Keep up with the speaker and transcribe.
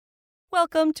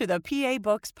Welcome to the PA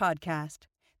Books Podcast.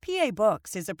 PA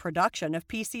Books is a production of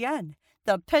PCN,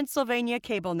 the Pennsylvania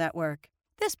Cable Network.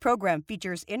 This program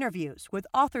features interviews with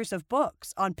authors of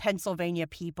books on Pennsylvania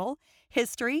people,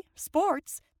 history,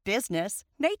 sports, business,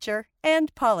 nature,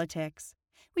 and politics.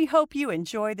 We hope you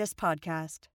enjoy this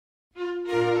podcast.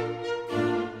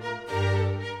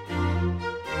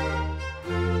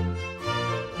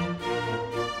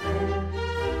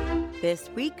 This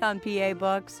week on PA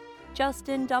Books,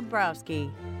 Justin Dombrowski,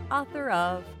 author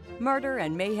of Murder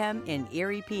and Mayhem in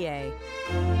Erie, PA.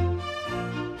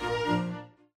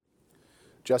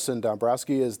 Justin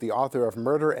Dombrowski is the author of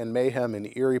Murder and Mayhem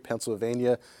in Erie,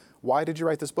 Pennsylvania. Why did you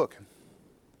write this book?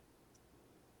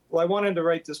 Well, I wanted to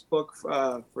write this book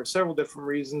for several different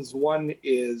reasons. One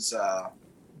is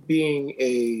being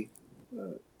a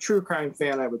true crime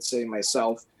fan, I would say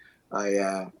myself.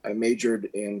 I majored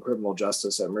in criminal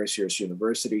justice at Mercyhurst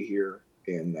University here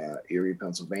in Erie,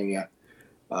 Pennsylvania.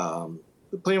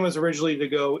 The plan was originally to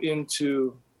go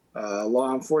into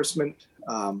law enforcement.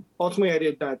 Ultimately, I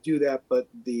did not do that, but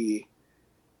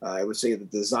I would say the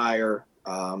desire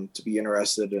to be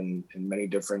interested in many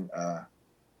different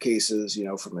cases,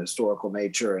 from a historical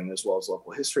nature and as well as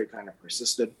local history kind of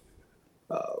persisted.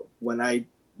 When I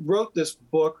wrote this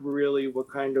book, really what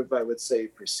kind of, I would say,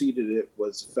 preceded it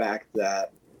was the fact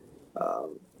that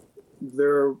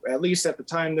there, at least at the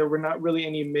time, there were not really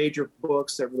any major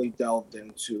books that really delved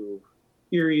into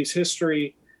Erie's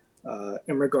history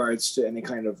in regards to any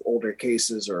kind of older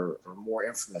cases or more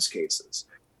infamous cases.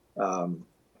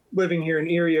 Living here in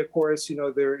Erie, of course,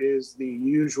 there is the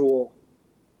usual,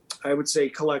 I would say,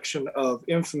 collection of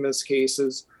infamous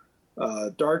cases,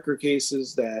 darker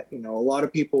cases that, a lot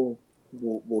of people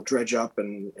will dredge up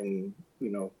and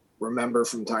remember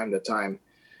from time to time.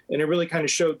 And it really kind of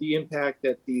showed the impact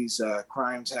that these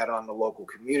crimes had on the local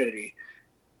community.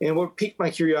 And what piqued my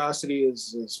curiosity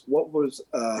is what was,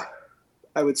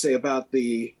 I would say, about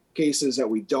the cases that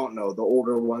we don't know, the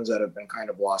older ones that have been kind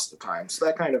of lost to time. So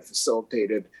that kind of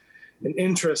facilitated an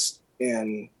interest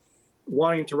in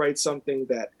wanting to write something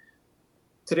that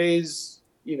today's,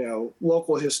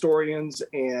 local historians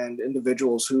and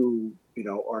individuals who,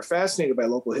 are fascinated by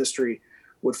local history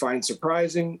would find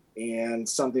surprising and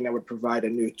something that would provide a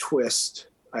new twist,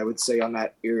 I would say, on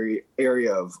that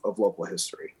area of local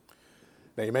history.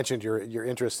 Now, you mentioned your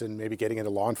interest in maybe getting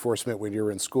into law enforcement when you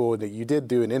were in school, and that you did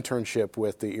do an internship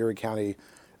with the Erie County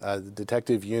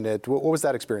Detective Unit. What was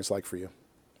that experience like for you?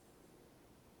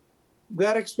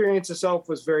 That experience itself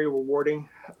was very rewarding.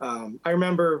 I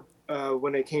remember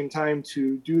when it came time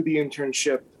to do the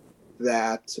internship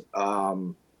that,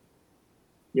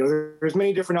 there's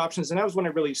many different options. And that was when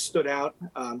it really stood out,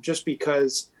 just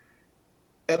because,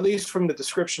 at least from the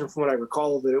description, from what I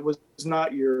recall of it, it was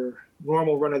not your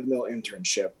normal run-of-the-mill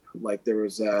internship. Like there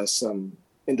was some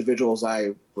individuals I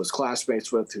was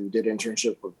classmates with who did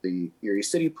internship with the Erie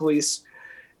City Police.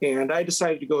 And I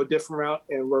decided to go a different route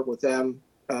and work with them.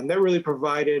 That really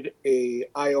provided a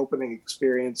eye-opening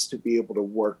experience to be able to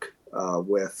work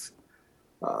with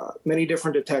many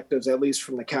different detectives, at least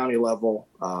from the county level,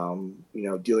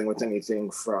 dealing with anything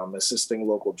from assisting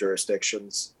local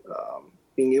jurisdictions,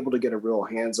 being able to get a real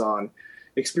hands-on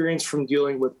experience from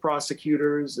dealing with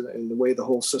prosecutors and the way the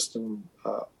whole system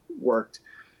worked.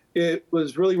 It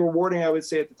was really rewarding, I would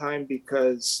say, at the time,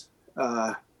 because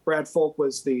Brad Folk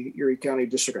was the Erie County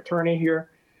District Attorney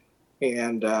here.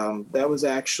 And that was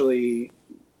actually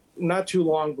not too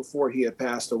long before he had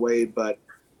passed away. But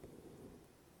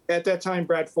at that time,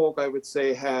 Brad Folk, I would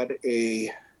say, had a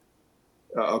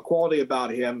quality about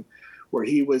him where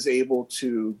he was able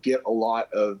to get a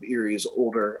lot of Erie's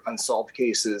older unsolved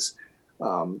cases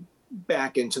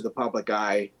back into the public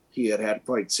eye. He had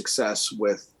quite success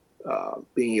with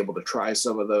being able to try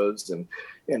some of those.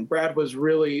 And Brad was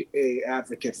really an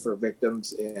advocate for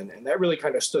victims. And that really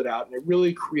kind of stood out. And it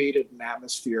really created an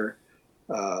atmosphere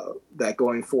that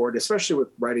going forward, especially with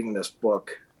writing this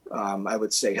book, I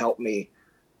would say helped me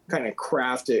kind of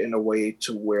craft it in a way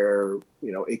to where,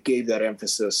 it gave that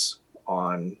emphasis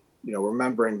on,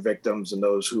 remembering victims and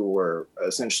those who were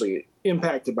essentially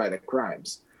impacted by the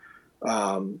crimes.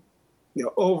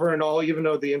 Over and all, even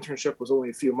though the internship was only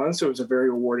a few months, it was a very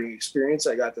rewarding experience.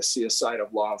 I got to see a side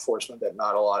of law enforcement that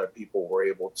not a lot of people were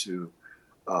able to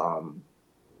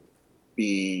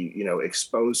be,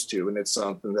 exposed to. And it's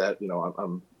something that,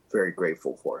 I'm very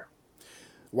grateful for.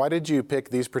 Why did you pick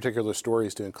these particular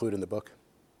stories to include in the book?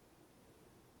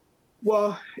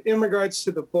 Well, in regards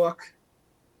to the book,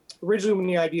 originally when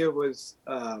the idea was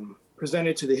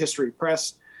presented to the History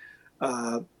Press,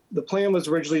 the plan was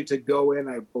originally to go in,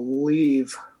 I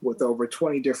believe, with over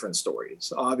 20 different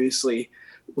stories. Obviously,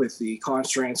 with the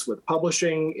constraints with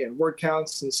publishing and word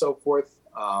counts and so forth,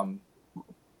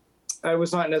 I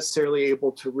was not necessarily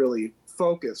able to really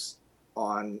focus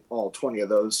on all 20 of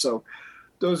those. So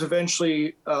those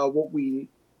eventually, what we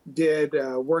did,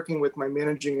 working with my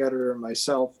managing editor and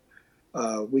myself,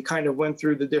 we kind of went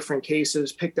through the different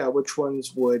cases, picked out which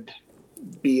ones would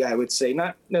be, I would say,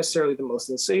 not necessarily the most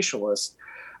sensationalist,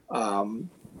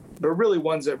 but really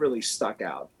ones that really stuck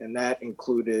out. And that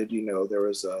included, there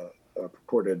was a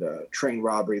purported train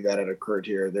robbery that had occurred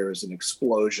here. There was an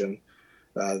explosion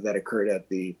that occurred at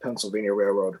the Pennsylvania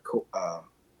Railroad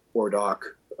ore dock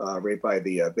right by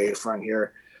the Bayfront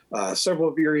here. Several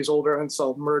of Erie's older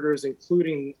unsolved murders,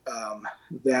 including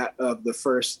that of the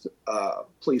first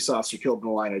police officer killed in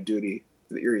the line of duty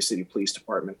for the Erie City Police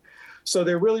Department. So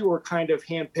they really were kind of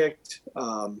handpicked,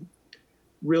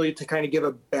 really to kind of give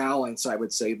a balance, I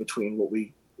would say, between what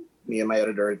me and my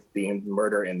editor deemed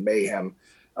murder and mayhem.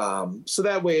 So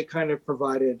that way it kind of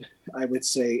provided, I would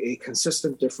say, a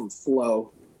consistent different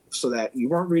flow so that you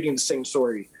weren't reading the same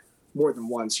story more than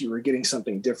once. You were getting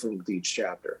something different with each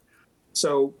chapter.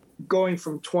 So going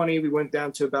from 20, we went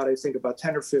down to about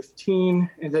 10 or 15,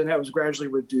 and then that was gradually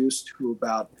reduced to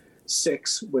about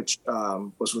 6, which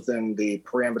was within the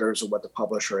parameters of what the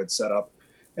publisher had set up.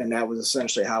 And that was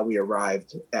essentially how we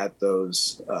arrived at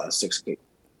those 6 cases.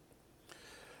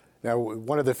 Now,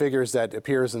 one of the figures that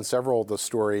appears in several of the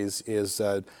stories is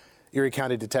Erie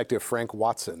County Detective Frank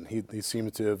Watson. He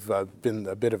seems to have been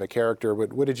a bit of a character.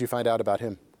 What did you find out about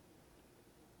him?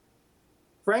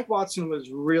 Frank Watson was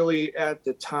really, at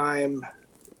the time,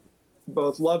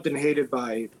 both loved and hated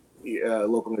by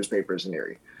local newspapers in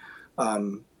Erie.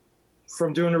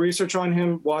 From doing the research on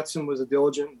him, Watson was a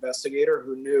diligent investigator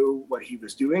who knew what he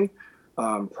was doing.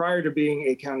 Prior to being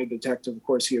a county detective, of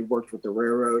course, he had worked with the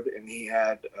railroad, and he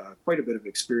had quite a bit of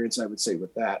experience, I would say,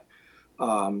 with that.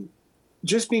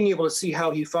 Just being able to see how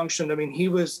he functioned, I mean, he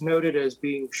was noted as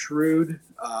being shrewd,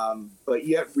 but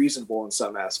yet reasonable in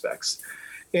some aspects.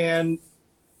 And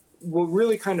what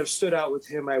really kind of stood out with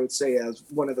him, I would say, as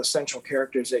one of the central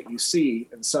characters that you see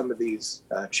in some of these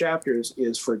chapters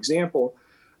is, for example,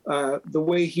 the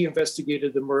way he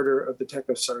investigated the murder of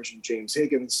Detective Sergeant James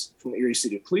Higgins from the Erie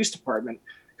City Police Department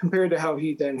compared to how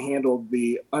he then handled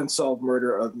the unsolved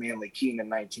murder of Manly Keene in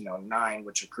 1909,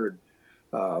 which occurred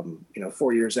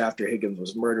 4 years after Higgins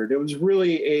was murdered. It was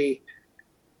really a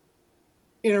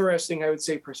interesting, I would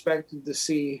say, perspective to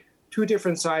see two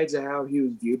different sides of how he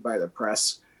was viewed by the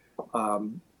press.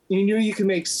 You can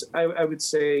make, I would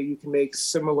say, you can make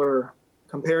similar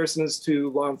comparisons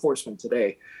to law enforcement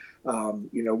today.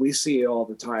 We see it all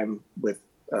the time with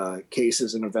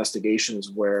cases and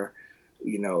investigations where,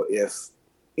 if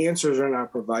answers are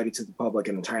not provided to the public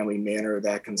in a timely manner,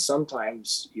 that can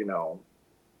sometimes,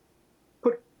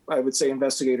 put, I would say,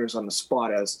 investigators on the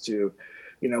spot as to,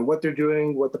 what they're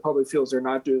doing, what the public feels they're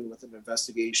not doing with an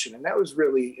investigation. And that was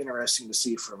really interesting to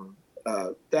see from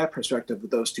that perspective with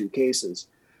those two cases.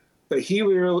 But he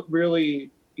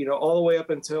really, all the way up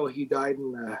until he died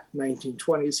in the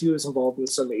 1920s, he was involved in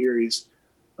some of Erie's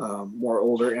more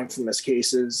older infamous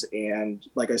cases. And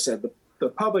like I said, the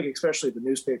public, especially the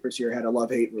newspapers here, had a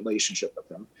love-hate relationship with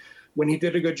him. When he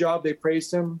did a good job, they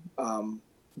praised him.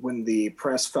 When the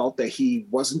press felt that he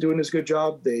wasn't doing his good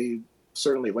job, they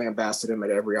certainly lambasted him at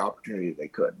every opportunity they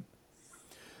could.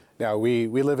 Now, we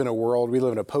live in a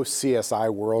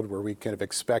post-CSI world where we kind of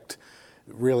expect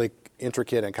really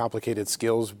intricate and complicated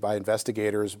skills by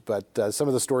investigators, but some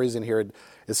of the stories in here,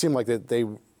 it seemed like that they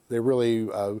really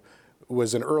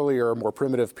was an earlier, more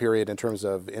primitive period in terms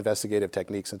of investigative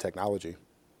techniques and technology.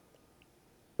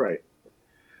 Right.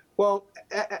 Well,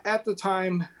 at the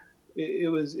time,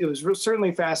 it was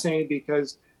certainly fascinating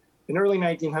because in early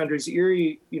 1900s,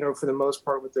 Erie, for the most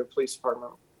part with their police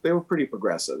department, they were pretty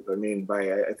progressive. I mean,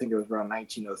 I think it was around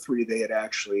 1903, they had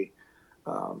actually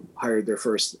hired their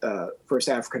first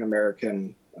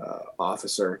African-American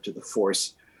officer to the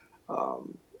force.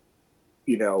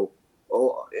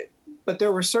 But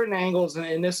there were certain angles,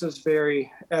 and this is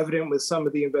very evident with some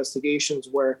of the investigations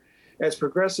where, as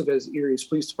progressive as Erie's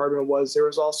police department was, there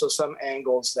was also some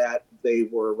angles that they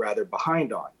were rather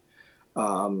behind on.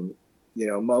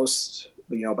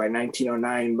 By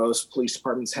 1909, most police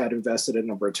departments had invested in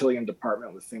a Bertillon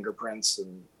department with fingerprints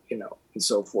and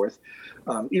so forth.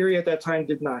 Erie at that time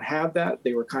did not have that.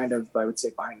 They were kind of, I would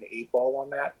say, behind the 8 ball on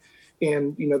that.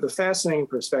 And, the fascinating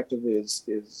perspective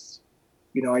is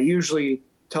I usually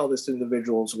tell this to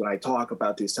individuals when I talk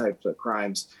about these types of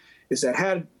crimes, is that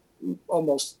had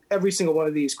almost every single one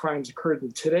of these crimes occurred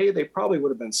today, they probably would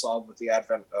have been solved with the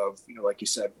advent of, like you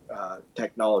said,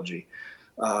 technology.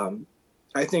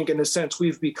 I think in a sense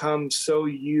we've become so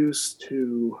used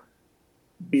to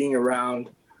being around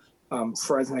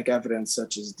forensic evidence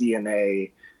such as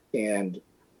DNA, and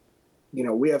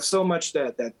we have so much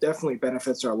that definitely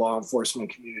benefits our law enforcement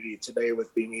community today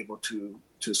with being able to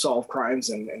solve crimes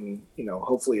and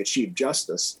hopefully achieve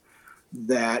justice,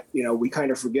 that we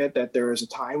kind of forget that there is a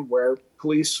time where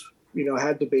police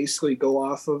had to basically go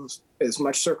off of as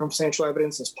much circumstantial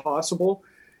evidence as possible.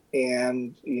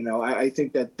 And, I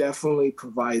think that definitely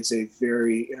provides a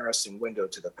very interesting window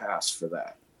to the past for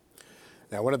that.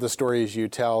 Now, one of the stories you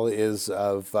tell is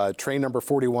of train number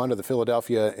 41 of the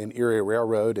Philadelphia and Erie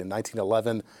Railroad in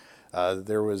 1911.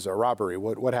 There was a robbery.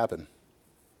 What happened?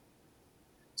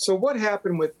 So what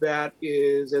happened with that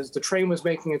is, as the train was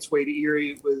making its way to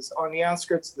Erie, it was on the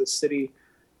outskirts of the city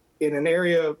in an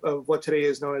area of what today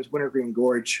is known as Wintergreen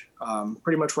Gorge.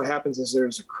 Pretty much what happens is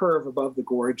there's a curve above the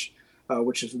gorge,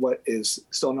 which is what is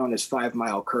still known as 5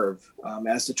 Mile Curve.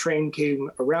 As the train came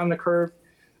around the curve,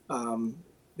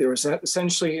 there was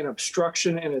essentially an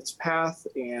obstruction in its path,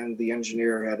 and the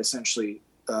engineer had essentially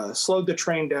slowed the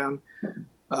train down,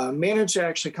 managed to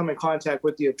actually come in contact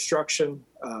with the obstruction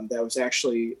that was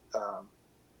actually,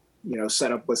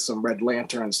 set up with some red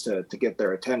lanterns to get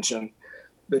their attention.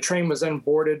 The train was then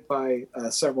boarded by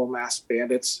several masked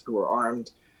bandits who were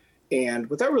armed. And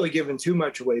without really giving too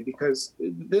much away, because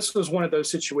this was one of those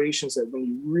situations that when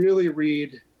you really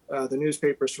read the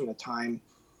newspapers from the time,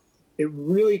 it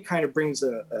really kind of brings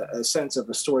a sense of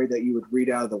a story that you would read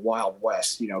out of the Wild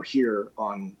West, here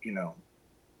on,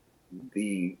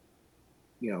 the,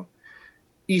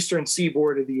 eastern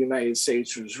seaboard of the United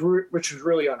States, which was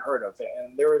really unheard of.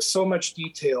 And there was so much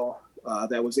detail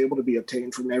that was able to be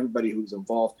obtained from everybody who was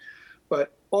involved.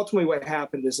 But ultimately what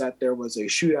happened is that there was a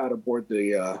shootout aboard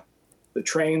the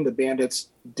train. The bandits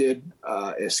did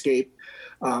escape.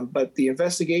 But the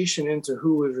investigation into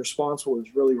who was responsible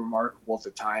was really remarkable at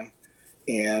the time.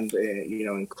 And,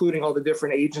 including all the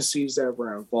different agencies that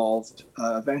were involved,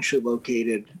 eventually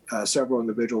located several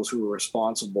individuals who were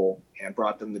responsible and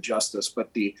brought them to justice.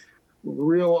 But the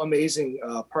real amazing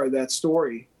part of that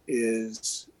story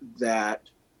is that,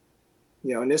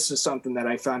 and this is something that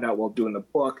I found out while doing the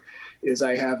book, is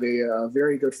I have a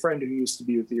very good friend who used to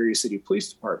be with the Erie City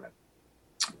Police Department.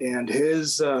 And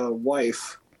his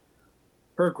wife,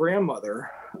 her grandmother,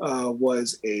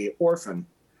 was an orphan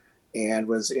and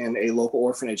was in a local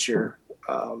orphanage here.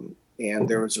 And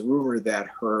there was a rumor that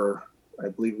I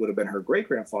believe it would have been her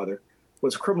great-grandfather,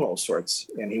 was a criminal of sorts,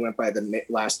 and he went by the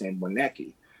last name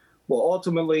Wienecke. Well,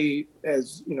 ultimately,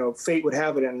 as fate would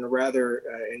have it, in rather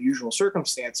unusual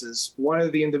circumstances, one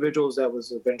of the individuals that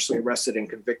was eventually arrested and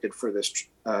convicted for this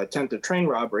attempted train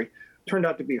robbery turned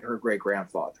out to be her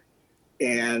great-grandfather.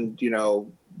 And,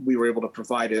 we were able to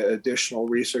provide additional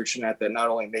research in that not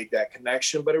only made that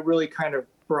connection, but it really kind of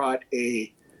brought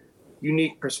a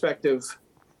unique perspective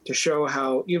to show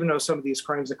how, even though some of these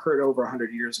crimes occurred over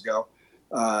 100 years ago,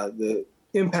 the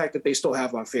impact that they still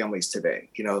have on families today.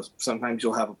 Sometimes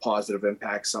you'll have a positive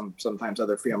impact. Sometimes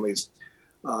other families,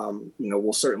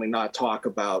 will certainly not talk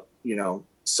about,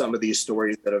 some of these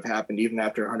stories that have happened even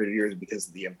after 100 years because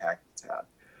of the impact it's had.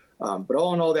 But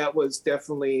all in all, that was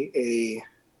definitely a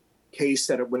case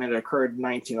that when it occurred in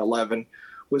 1911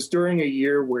 was during a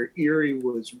year where Erie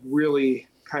was really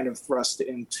kind of thrust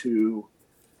into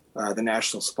the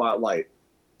national spotlight.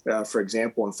 For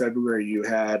example, in February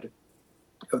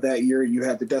of that year, you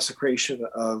had the desecration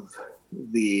of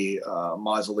the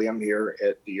mausoleum here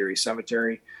at the Erie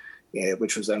Cemetery,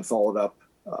 which was then followed up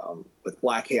with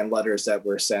black hand letters that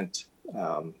were sent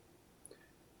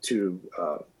to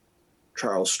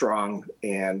Charles Strong,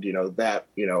 and that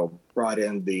brought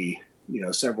in the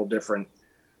several different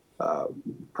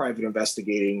private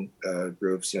investigating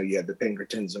groups. You had the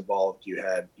Pinkertons involved. You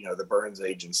had the Burns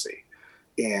Agency,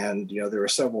 and there were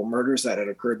several murders that had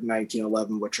occurred in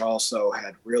 1911, which also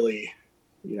had really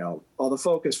all the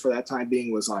focus for that time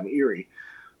being was on Erie.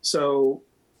 So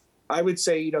I would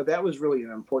say that was really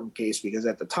an important case because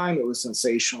at the time it was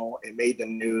sensational. It made the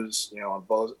news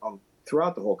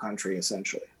throughout the whole country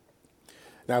essentially.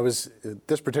 Now, this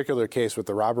particular case with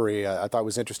the robbery, I thought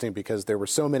was interesting because there were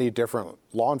so many different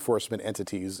law enforcement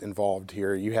entities involved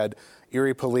here. You had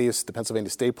Erie Police, the Pennsylvania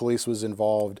State Police was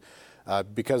involved.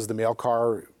 Because the mail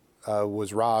car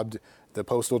was robbed, the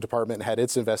Postal Department had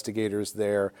its investigators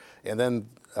there. And then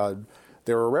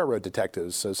there were railroad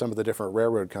detectives. So some of the different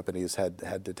railroad companies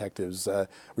had detectives. Were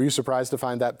you surprised to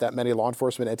find that many law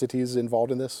enforcement entities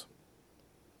involved in this?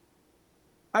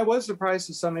 I was surprised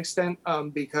to some extent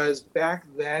because back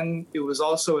then it was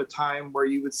also a time where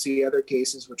you would see other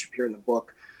cases which appear in the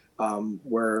book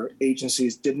where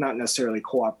agencies did not necessarily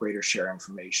cooperate or share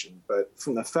information. But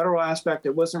from the federal aspect,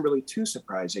 it wasn't really too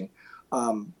surprising,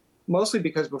 mostly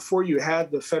because before you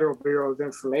had the Federal Bureau of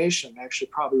Information, actually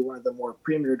probably one of the more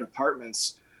premier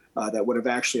departments that would have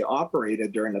actually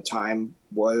operated during the time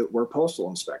were postal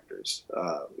inspectors.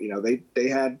 They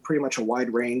had pretty much a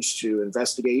wide range to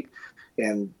investigate.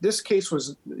 And this case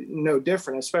was no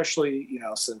different, especially,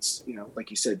 since, like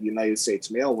you said, the United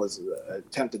States mail was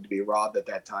attempted to be robbed at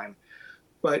that time.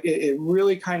 But it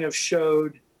really kind of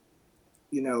showed,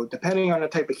 depending on the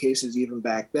type of cases even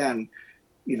back then,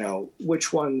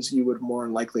 which ones you would more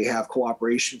than likely have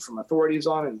cooperation from authorities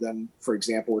on. And then, for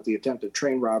example, with the attempted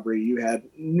train robbery, you had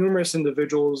numerous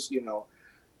individuals,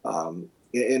 and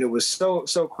it was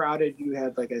so crowded. You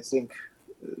had, like, I think,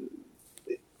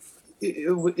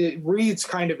 it reads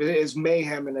kind of as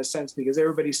mayhem in a sense, because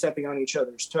everybody's stepping on each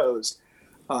other's toes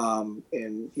and,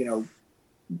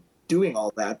 doing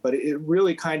all that. But it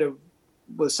really kind of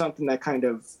was something that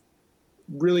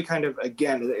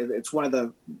again, it's one of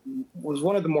the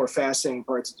more fascinating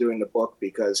parts of doing the book,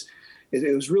 because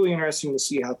it was really interesting to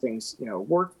see how things,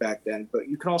 worked back then. But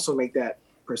you can also make that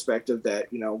perspective that,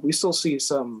 we still see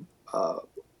some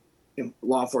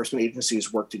law enforcement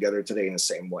agencies work together today in the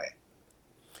same way.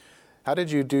 How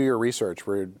did you do your research?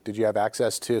 Did you have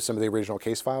access to some of the original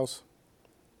case files?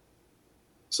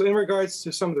 So in regards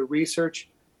to some of the research,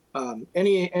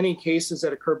 any cases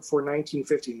that occurred before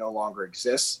 1950 no longer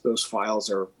exist. Those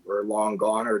files are long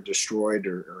gone or destroyed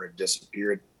or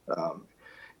disappeared.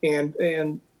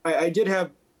 And I did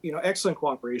have, excellent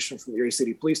cooperation from the Erie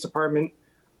City Police Department.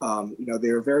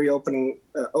 They were very open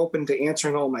to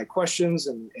answering all my questions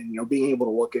and being able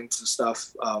to look into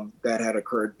stuff that had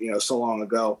occurred, so long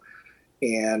ago.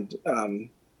 And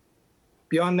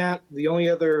beyond that, the only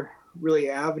other really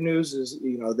avenues is,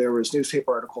 there was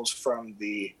newspaper articles from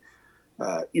the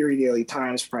Erie Daily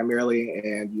Times primarily,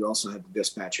 and you also had the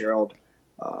Dispatch Herald.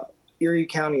 Erie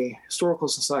County Historical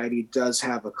Society does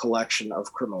have a collection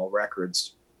of criminal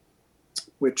records,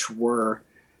 which were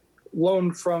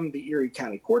loaned from the Erie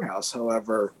County Courthouse.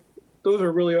 However, those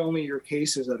are really only your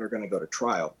cases that are going to go to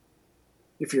trial.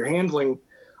 If you're handling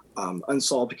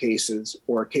unsolved cases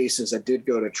or cases that did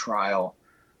go to trial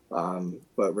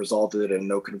but resulted in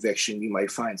no conviction, you might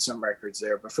find some records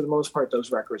there. But for the most part,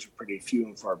 those records are pretty few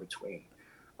and far between.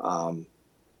 For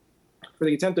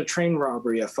the attempted train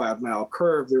robbery at 5 Mile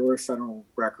Curve, there were federal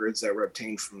records that were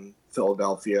obtained from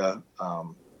Philadelphia,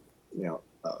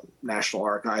 National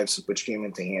Archives, which came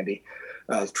into handy.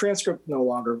 Transcript no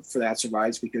longer for that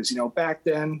survives because, back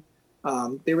then,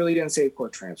 they really didn't save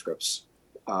court transcripts.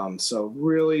 So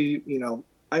really,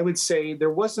 I would say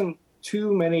there wasn't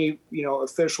too many,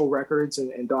 official records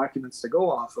and documents to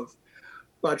go off of.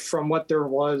 But from what there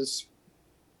was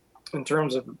in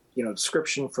terms of,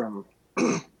 description from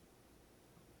the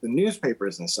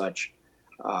newspapers and such,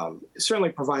 it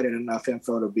certainly provided enough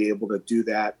info to be able to do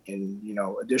that. And,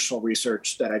 additional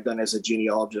research that I've done as a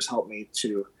genealogist helped me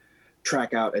to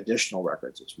track out additional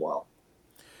records as well.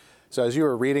 So as you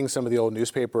were reading some of the old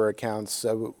newspaper accounts,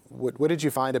 what did you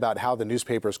find about how the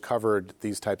newspapers covered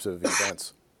these types of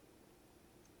events?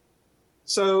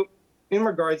 So in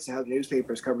regards to how the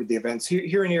newspapers covered the events,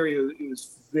 here in Erie, it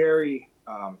was very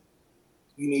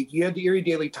unique. You had the Erie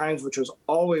Daily Times, which was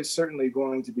always certainly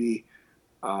going to be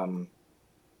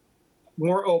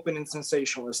more open and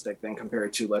sensationalistic than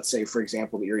compared to, let's say, for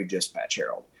example, the Erie Dispatch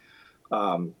Herald.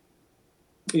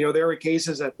 There were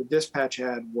cases that the Dispatch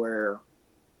had where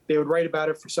they would write about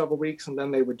it for several weeks and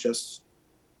then they would just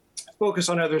focus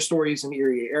on other stories in the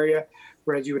Erie area,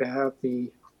 whereas you would have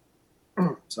the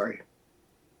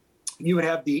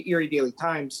Erie Daily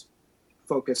Times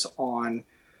focus on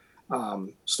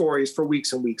stories for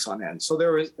weeks and weeks on end. So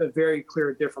there was a very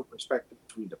clear different perspective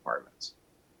between departments.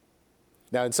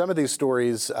 Now, in some of these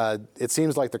stories, it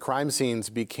seems like the crime scenes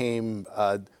became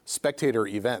spectator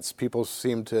events. People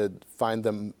seem to find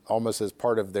them almost as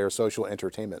part of their social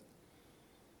entertainment.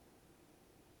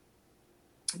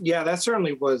 Yeah, that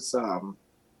certainly was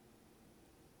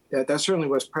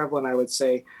prevalent, I would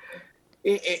say.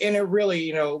 And it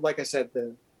really, like I said,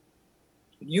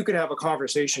 you could have a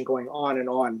conversation going on and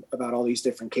on about all these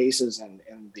different cases and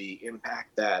the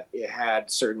impact that it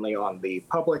had certainly on the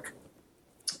public.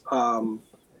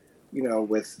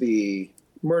 With the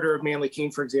murder of Manly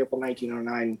Keene, for example,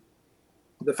 1909,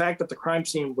 the fact that the crime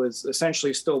scene was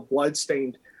essentially still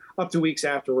bloodstained up to weeks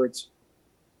afterwards.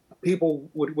 People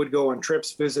would go on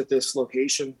trips, visit this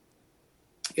location.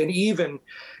 And even,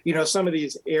 some of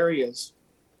these areas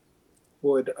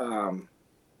would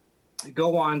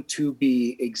go on to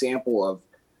be example of,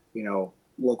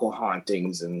 local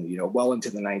hauntings, and well into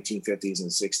the 1950s and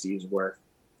 60s, where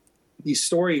these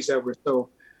stories that were so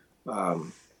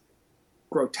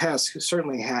grotesque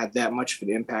certainly had that much of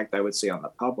an impact, I would say, on the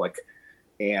public.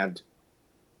 And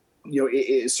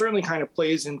it certainly kind of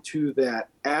plays into that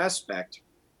aspect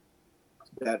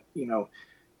that,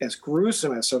 as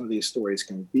gruesome as some of these stories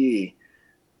can be,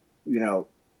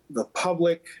 the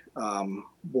public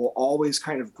will always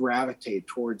kind of gravitate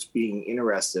towards being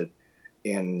interested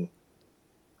in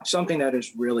something that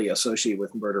is really associated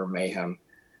with murder and mayhem.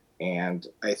 And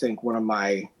I think one of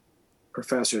my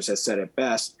professors has said it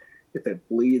best: if it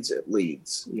bleeds, it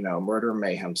leads. Murder and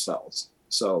mayhem sells.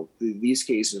 So these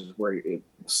cases were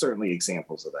certainly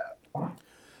examples of that.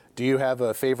 Do you have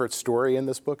a favorite story in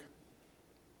this book?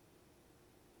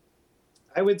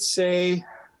 I would say,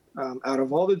 out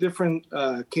of all the different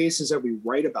cases that we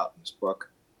write about in this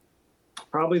book,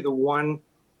 probably the one,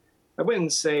 I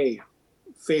wouldn't say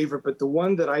favorite, but the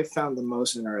one that I found the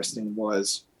most interesting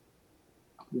was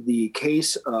the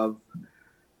case of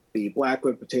the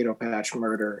Blackwood Potato Patch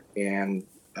murder and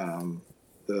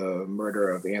the murder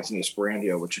of Anthony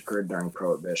Sporandio, which occurred during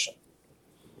Prohibition.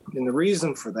 And the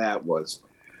reason for that was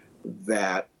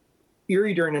that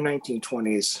Erie during the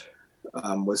 1920s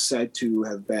was said to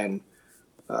have been,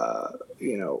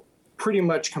 pretty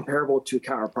much comparable to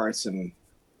counterparts in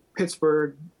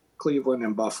Pittsburgh, Cleveland,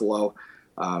 and Buffalo.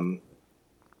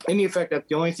 In the effect that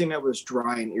the only thing that was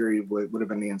dry in Erie would have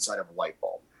been the inside of a light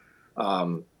bulb.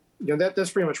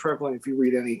 That's pretty much prevalent if you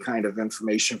read any kind of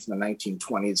information from the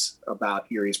 1920s about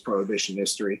Erie's Prohibition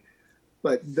history.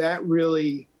 But that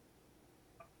really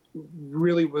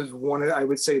was one of, I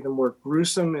would say, the more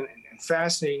gruesome and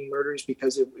fascinating murders,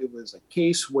 because it was a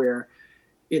case where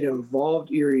it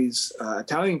involved Erie's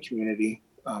Italian community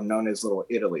known as Little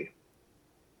Italy.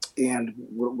 And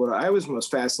what I was most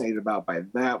fascinated about by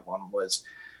that one was,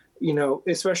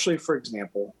 especially, for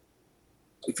example,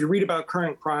 if you read about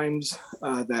current crimes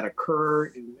that occur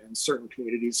in certain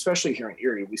communities, especially here in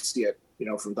Erie, we see it,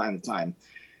 from time to time,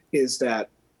 is that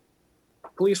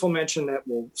police will mention that,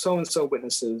 well, so-and-so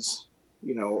witnesses,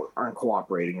 aren't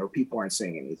cooperating, or people aren't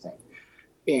saying anything.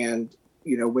 And,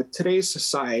 with today's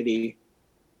society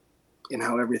and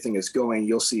how everything is going,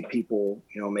 you'll see people,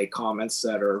 make comments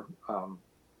that are,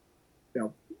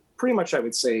 pretty much, I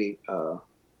would say,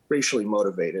 racially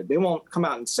motivated. They won't come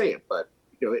out and say it, but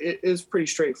it is pretty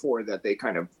straightforward that they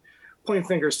kind of point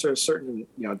fingers to a certain,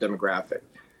 demographic.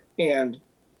 And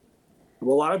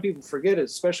what a lot of people forget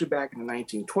is, especially back in the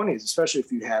 1920s, especially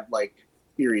if you had like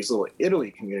Erie's Little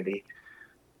Italy community,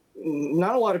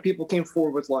 not a lot of people came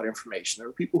forward with a lot of information. There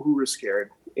were people who were scared.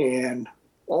 And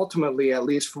ultimately, at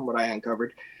least from what I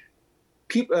uncovered,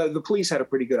 the police had a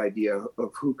pretty good idea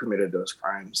of who committed those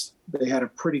crimes. They had a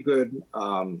pretty good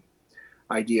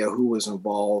idea who was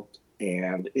involved.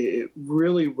 And it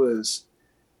really was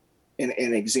an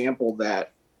example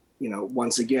that,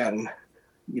 once again,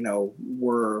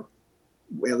 we're,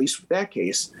 at least with that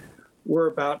case, we're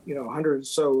about, 100 or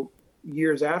so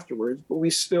years afterwards, but we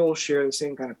still share the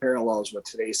same kind of parallels with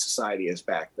today's society as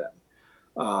back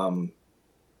then.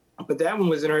 But that one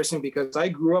was interesting because I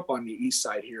grew up on the east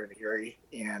side here in Erie,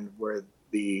 and where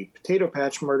the Potato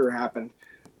Patch murder happened,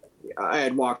 I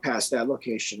had walked past that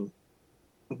location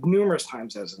numerous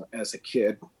times as a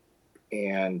kid.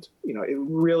 And, it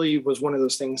really was one of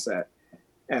those things that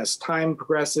as time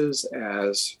progresses,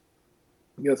 as,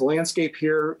 the landscape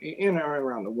here in and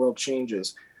around the world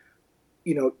changes,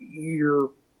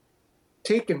 you're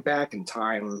taken back in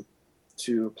time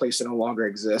to a place that no longer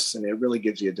exists, and it really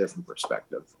gives you a different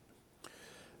perspective.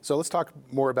 So let's talk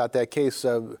more about that case.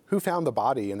 Who found the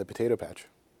body in the potato patch?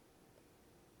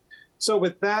 So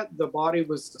with that, the body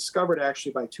was discovered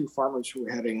actually by two farmers who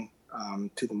were heading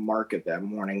to the market that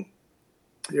morning.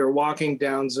 They were walking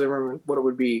down Zimmerman, what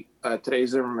would be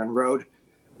today's Zimmerman Road,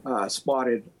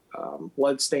 spotted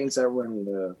blood stains that were in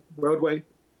the roadway.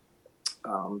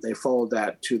 They followed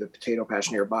that to the potato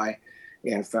patch nearby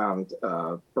and found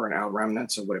burnt out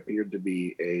remnants of what appeared to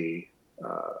be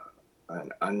an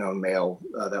unknown male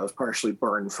that was partially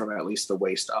burned from at least the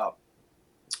waist up.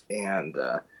 And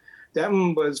that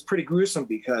one was pretty gruesome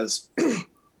because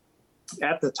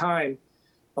at the time,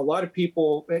 a lot of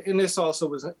people, and this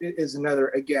also is another,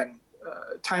 again,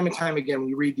 time and time again, when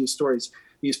you read these stories,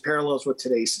 these parallels with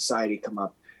today's society come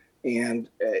up. And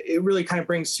it really kind of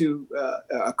brings to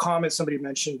a comment somebody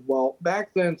mentioned, well, back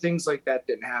then things like that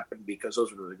didn't happen because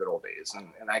those were the good old days.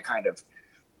 And I kind of,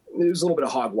 there was a little bit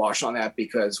of hogwash on that,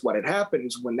 because what had happened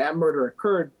is when that murder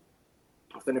occurred,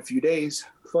 within a few days,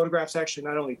 photographs actually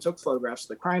not only took photographs of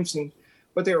the crime scene,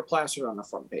 but they were plastered on the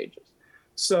front pages.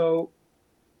 So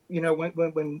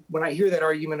when I hear that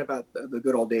argument about the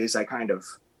good old days, I kind of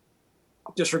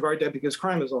disregard that because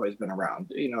crime has always been around.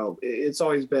 It's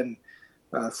always been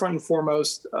front and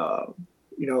foremost,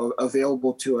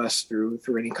 available to us through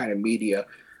any kind of media.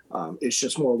 It's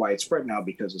just more widespread now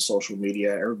because of social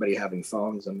media, everybody having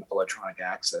phones and electronic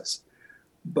access.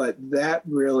 But that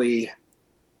really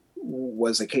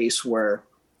was a case where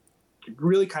it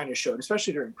really kind of showed,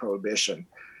 especially during Prohibition,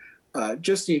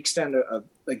 just the extent of,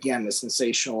 again, the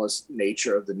sensationalist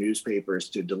nature of the newspapers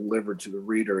to deliver to the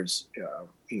readers,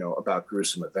 about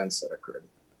gruesome events that occurred.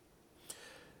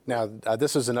 Now,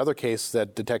 this is another case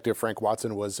that Detective Frank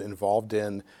Watson was involved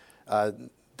in.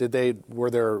 Were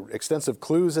there extensive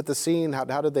clues at the scene?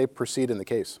 How did they proceed in the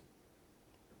case?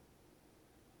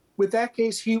 With that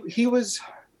case,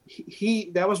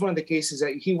 that was one of the cases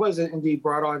that he was indeed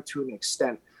brought on to an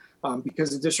extent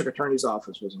because the district attorney's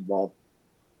office was involved.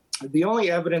 The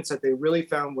only evidence that they really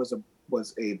found was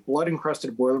a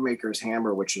blood-encrusted Boilermaker's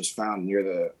hammer, which was found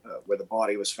near where the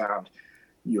body was found.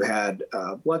 You had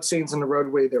bloodstains in the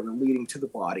roadway that were leading to the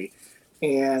body,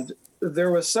 and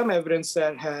there was some evidence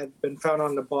that had been found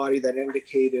on the body that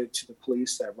indicated to the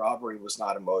police that robbery was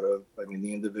not a motive. I mean,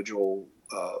 the individual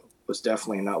was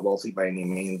definitely not wealthy by any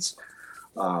means.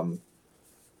 There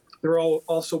were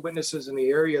also witnesses in the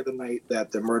area the night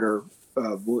that the murder,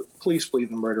 police believe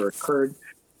the murder occurred.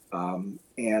 And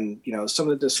some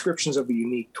of the descriptions of a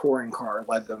unique touring car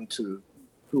led them to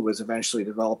who was eventually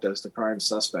developed as the prime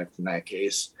suspect in that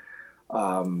case.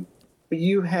 But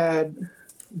you had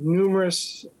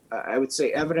numerous, I would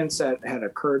say, evidence that had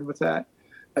occurred with that.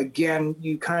 Again,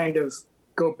 you kind of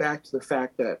go back to the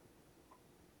fact that,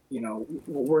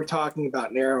 we're talking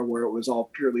about an era where it was all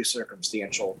purely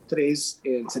circumstantial.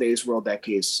 In today's world, that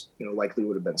case, likely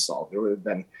would have been solved. There would have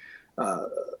been, a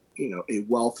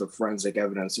wealth of forensic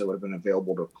evidence that would have been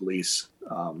available to police.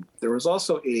 There was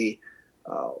also a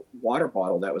water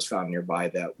bottle that was found nearby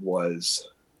that was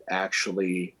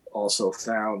actually also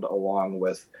found along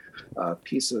with a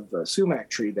piece of sumac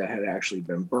tree that had actually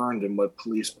been burned. And what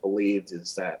police believed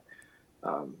is that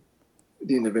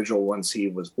the individual, once he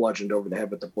was bludgeoned over the head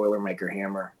with the Boilermaker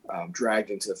hammer, dragged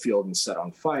into the field and set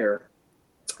on fire,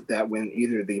 that when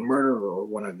either the murderer or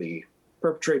one of the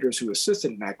perpetrators who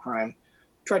assisted in that crime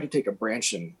tried to take a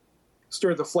branch and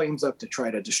stir the flames up to try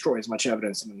to destroy as much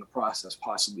evidence and in the process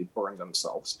possibly burn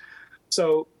themselves.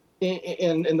 So,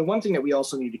 and the one thing that we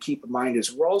also need to keep in mind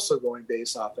is we're also going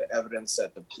based off of evidence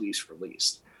that the police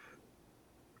released.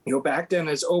 Back then,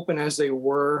 as open as they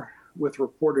were with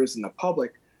reporters and the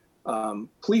public,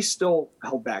 police still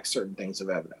held back certain things of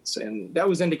evidence. And that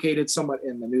was indicated somewhat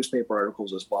in the newspaper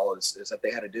articles as well, as that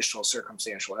they had additional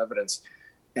circumstantial evidence.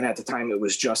 And at the time, it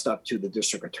was just up to the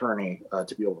district attorney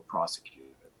to be able to prosecute it.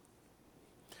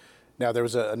 Now, there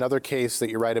was another case that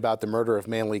you write about, the murder of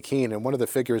Manly Keene, and one of the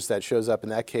figures that shows up in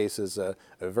that case is a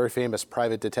very famous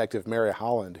private detective, Mary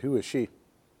Holland. Who is she?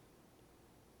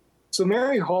 So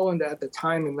Mary Holland at the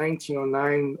time in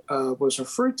 1909 was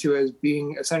referred to as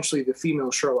being essentially the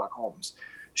female Sherlock Holmes.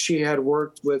 She had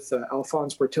worked with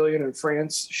Alphonse Bertillon in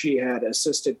France. She had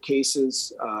assisted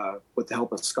cases with the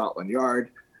help of Scotland Yard.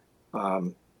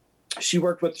 She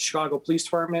worked with the Chicago Police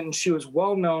Department, and she was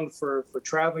well known for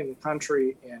traveling the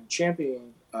country and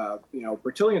championing,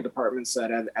 Bertillon departments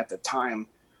that at the time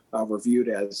were viewed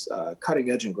as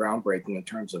cutting edge and groundbreaking in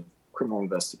terms of criminal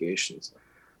investigations.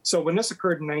 So when this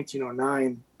occurred in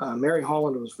 1909, Mary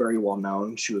Holland was very well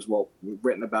known. She was well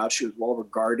written about. She was well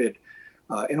regarded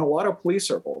in a lot of police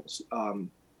circles. There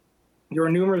were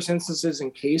numerous instances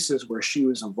and cases where she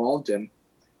was involved in,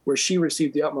 where she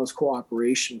received the utmost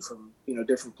cooperation from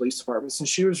different police departments, and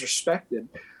she was respected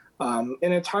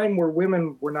in a time where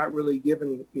women were not really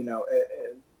given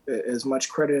as much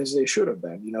credit as they should have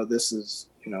been. This is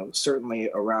certainly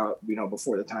around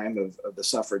before the time of the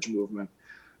suffrage movement.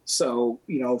 So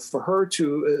for her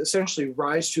to essentially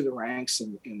rise to the ranks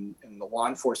in the law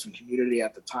enforcement community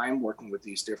at the time, working with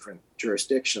these different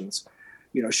jurisdictions,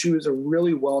 she was a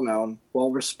really well-known,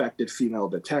 well-respected female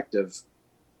detective.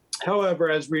 However,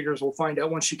 as readers will find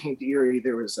out, once she came to Erie,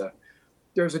 there was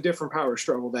a different power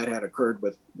struggle that had occurred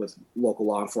with local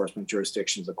law enforcement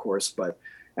jurisdictions, of course. But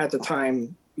at the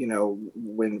time,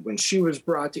 when she was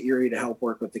brought to Erie to help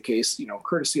work with the case,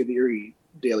 courtesy of the Erie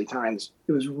Daily Times,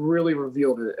 it was really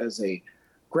revealed as a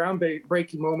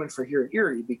groundbreaking moment for here at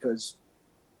Erie, because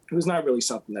it was not really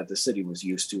something that the city was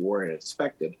used to or had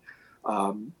expected.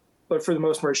 But for the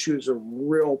most part, she was a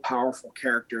real powerful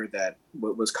character that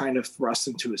was kind of thrust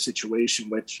into a situation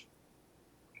which,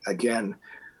 again,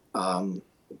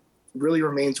 really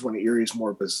remains one of Erie's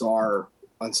more bizarre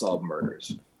unsolved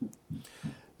murders.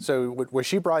 So was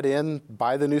she brought in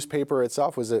by the newspaper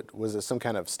itself? Was it some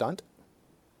kind of stunt?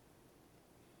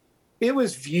 It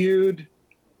was viewed,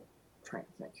 I'm trying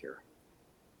to think here.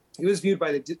 It was viewed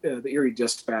by the Erie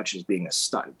Dispatch as being a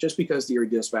stunt, just because the Erie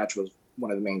Dispatch was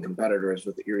one of the main competitors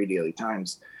with the Erie Daily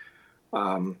Times.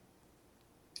 The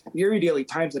Erie Daily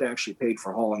Times had actually paid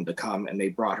for Holland to come, and they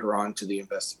brought her on to the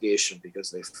investigation because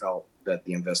they felt that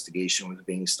the investigation was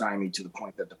being stymied to the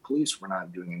point that the police were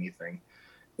not doing anything.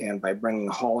 And by bringing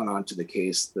Holland onto the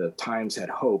case, the Times had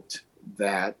hoped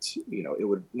that, it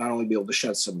would not only be able to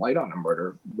shed some light on a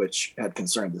murder, which had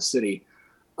concerned the city,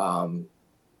 but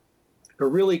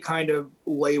really kind of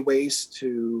lay waste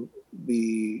to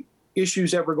the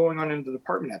issues that were going on in the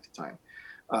department at the time.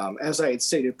 As I had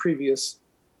stated previous,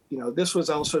 this was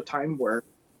also a time where,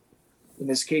 in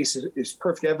this case, is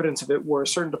perfect evidence of it, where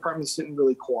certain departments didn't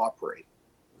really cooperate.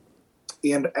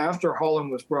 And after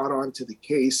Holland was brought onto the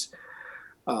case,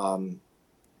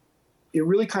 it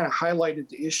really kind of highlighted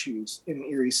the issues in the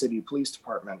Erie City Police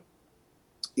Department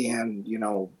and,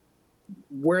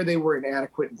 where they were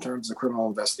inadequate in terms of criminal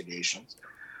investigations.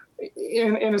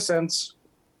 In a sense,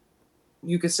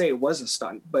 you could say it was a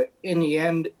stunt, but in the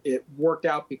end, it worked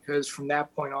out because from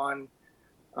that point on,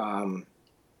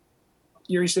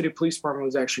 Erie City Police Department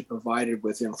was actually provided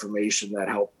with information that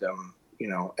helped them,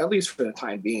 at least for the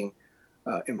time being,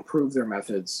 improve their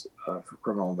methods for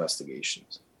criminal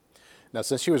investigations. Now,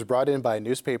 since she was brought in by a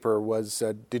newspaper,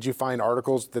 did you find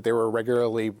articles that they were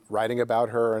regularly writing about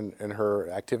her and her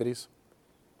activities?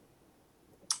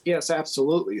 Yes,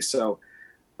 absolutely. So,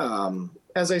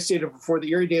 as I stated before, the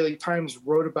Erie Daily Times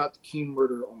wrote about the Keene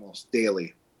murder almost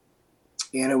daily.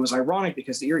 And it was ironic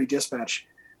because the Erie Dispatch,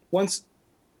 once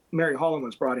Mary Holland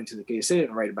was brought into the case, they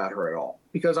didn't write about her at all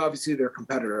because obviously their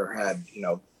competitor had,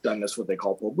 done this what they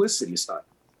call publicity stunt.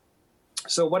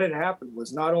 So what had happened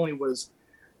was not only was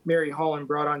Mary Holland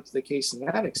brought onto the case in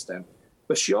that extent,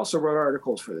 but she also wrote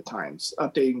articles for the Times,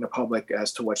 updating the public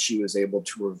as to what she was able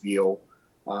to reveal,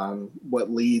 what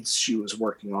leads she was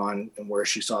working on, and where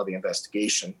she saw the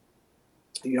investigation.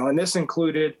 And this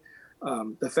included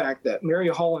the fact that Mary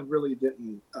Holland really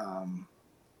didn't, I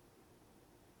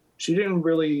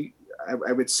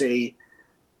would say,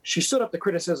 she stood up to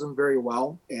criticism very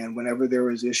well. And whenever there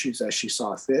was issues that she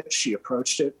saw fit, she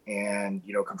approached it and,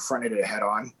 confronted it head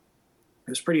on. It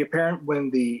was pretty apparent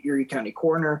when the Erie County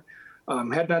coroner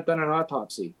had not done an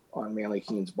autopsy on Manly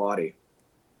Keene's body,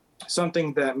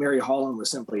 something that Mary Holland was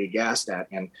simply aghast at.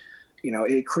 And,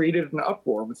 it created an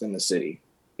uproar within the city.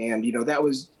 And, that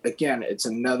was, again, it's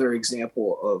another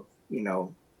example of,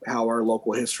 how our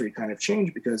local history kind of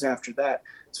changed, because after that,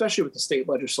 especially with the state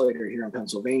legislature here in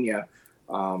Pennsylvania,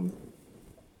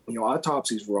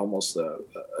 autopsies were almost a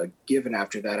given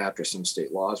after that, after some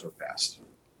state laws were passed.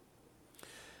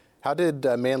 How did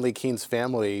Manly Keene's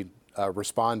family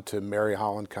respond to Mary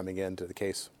Holland coming into the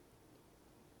case?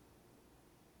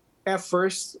 At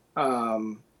first,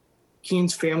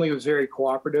 Keene's family was very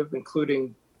cooperative,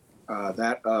 including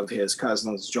that of his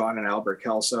cousins, John and Albert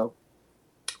Kelso,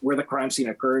 where the crime scene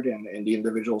occurred and the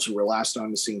individuals who were last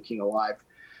on the scene Keene alive.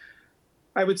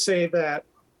 I would say that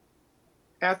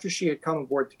after she had come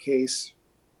aboard the case,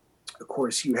 of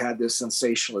course, you had this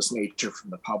sensationalist nature from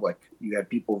the public. You had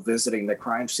people visiting the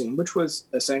crime scene, which was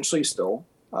essentially still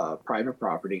private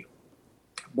property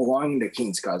belonging to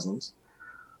Keene's cousins.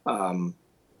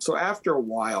 So after a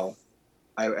while,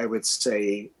 I would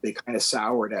say they kind of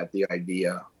soured at the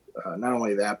idea, not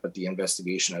only that, but the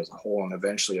investigation as a whole, and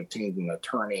eventually obtained an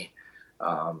attorney.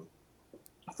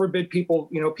 Forbid people,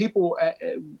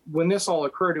 when this all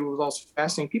occurred, it was also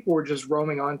fascinating. People were just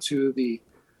roaming onto the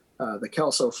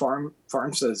Kelso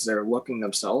farms as they're looking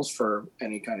themselves for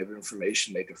any kind of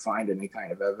information they could find, any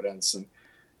kind of evidence.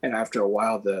 And after a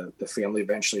while, the family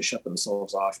eventually shut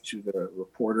themselves off to the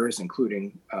reporters,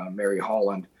 including Mary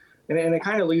Holland. And it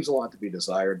kind of leaves a lot to be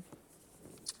desired,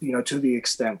 to the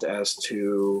extent as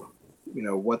to,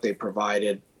 what they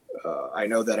provided. I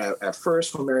know that at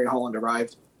first when Mary Holland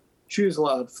arrived, she was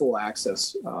allowed full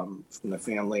access from the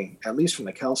family, at least from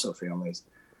the Kelso families,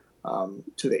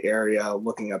 to the area,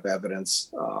 looking up evidence.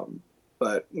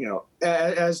 But,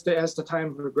 as the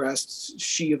time progressed,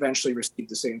 she eventually received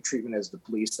the same treatment as the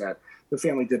police, that the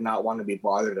family did not want to be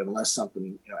bothered unless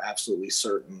something, absolutely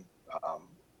certain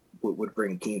would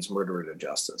bring Keene's murderer to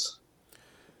justice.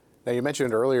 Now, you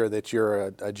mentioned earlier that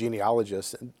you're a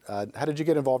genealogist. How did you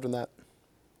get involved in that?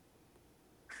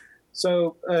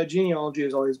 So genealogy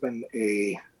has always been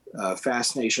a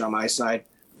fascination on my side.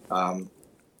 On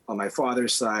my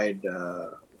father's side,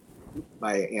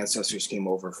 my ancestors came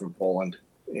over from Poland,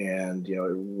 and it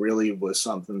really was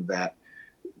something that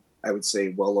I would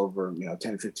say well over,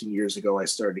 10, 15 years ago, I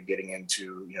started getting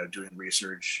into, doing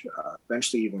research,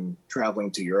 eventually even traveling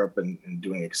to Europe and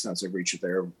doing extensive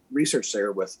research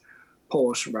there with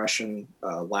Polish, Russian,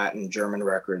 Latin, German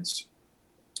records.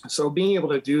 So being able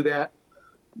to do that,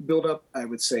 build up, I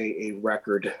would say, a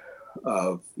record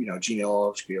of,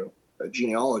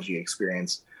 genealogy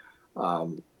experience,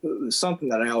 was something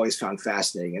that I always found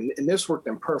fascinating. And this worked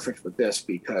in perfect with this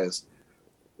because,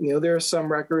 there are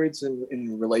some records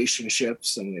and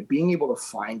relationships, and being able to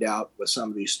find out with some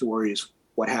of these stories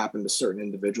what happened to certain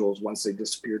individuals once they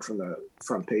disappeared from the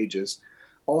front pages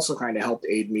also kind of helped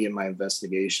aid me in my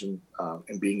investigation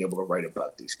and being able to write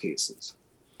about these cases.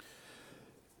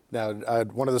 Now,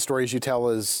 one of the stories you tell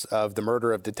is of the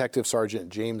murder of Detective Sergeant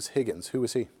James Higgins. Who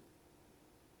was he?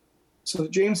 So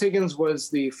James Higgins was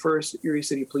the first Erie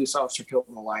City police officer killed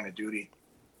in the line of duty,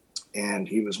 and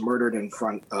he was murdered in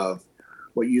front of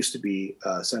what used to be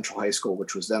Central High School,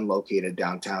 which was then located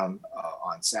downtown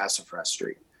on Sassafras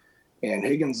Street. And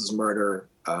Higgins's murder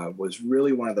was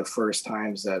really one of the first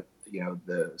times that,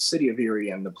 the city of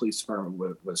Erie and the police department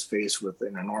was faced with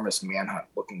an enormous manhunt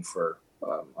looking for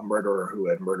a murderer who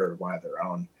had murdered one of their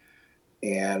own.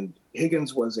 And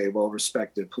Higgins was a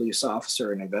well-respected police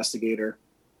officer and investigator.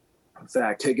 In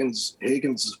fact, Higgins'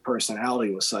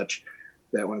 personality was such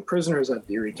that when prisoners at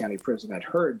the Erie County Prison had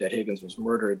heard that Higgins was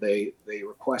murdered, they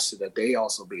requested that they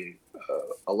also be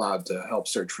allowed to help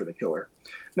search for the killer.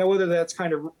 Now, whether that's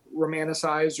kind of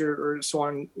romanticized or so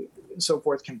on and so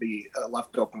forth can be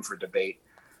left open for debate.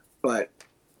 But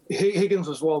Higgins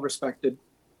was well respected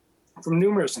from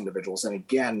numerous individuals. And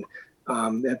again,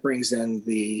 that brings in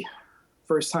the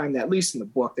first time, that, at least in the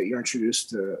book, that you're introduced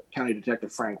to County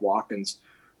Detective Frank Watkins,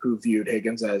 who viewed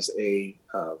Higgins as a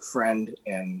friend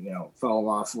and fellow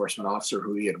law enforcement officer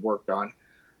who he had worked on.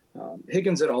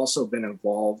 Higgins had also been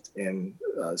involved in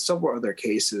several other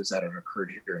cases that had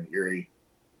occurred here in Erie.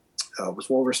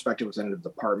 Was well respected within the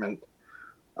department.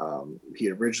 He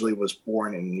originally was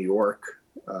born in New York,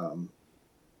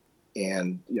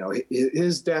 and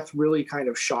his death really kind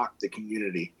of shocked the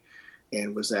community,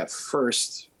 and was that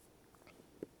first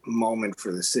moment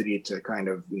for the city to kind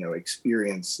of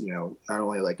experience not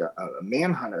only like a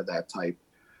manhunt of that type,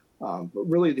 but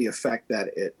really the effect that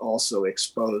it also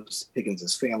exposed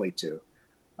Higgins's family to.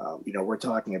 We're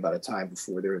talking about a time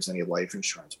before there was any life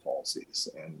insurance policies,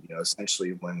 and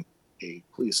essentially when a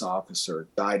police officer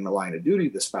died in the line of duty,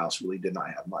 the spouse really did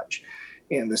not have much,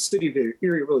 and the city of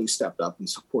Erie really stepped up and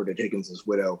supported Higgins's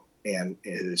widow and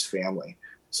his family.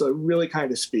 So it really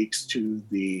kind of speaks to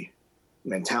the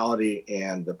mentality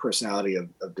and the personality of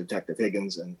Detective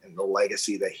Higgins and the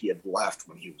legacy that he had left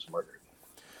when he was murdered.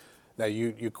 Now,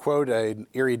 you quote an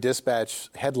Erie Dispatch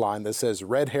headline that says,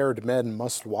 "Red-haired men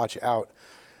must watch out."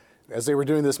 As they were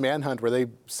doing this manhunt, were they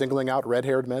singling out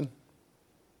red-haired men?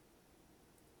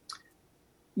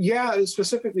 Yeah,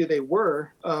 specifically they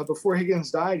were. Before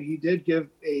Higgins died, he did give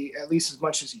at least as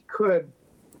much as he could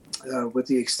with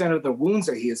the extent of the wounds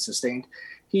that he had sustained.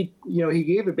 He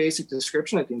gave a basic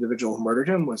description that the individual who murdered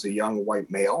him was a young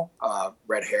white male,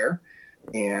 red hair.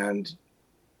 And,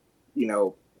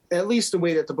 at least the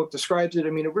way that the book describes it,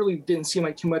 it really didn't seem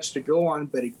like too much to go on.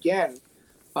 But again,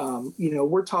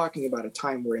 we're talking about a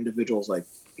time where individuals like,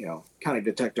 County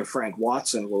Detective Frank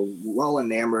Watson were well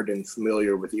enamored and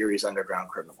familiar with Erie's underground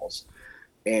criminals.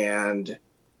 And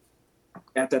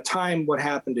at the time, what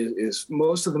happened is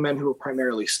most of the men who were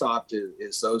primarily stopped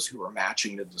is those who were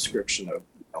matching the description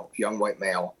of young white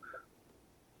male,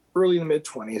 early in the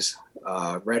mid-20s,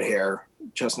 red hair,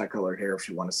 chestnut-colored hair, if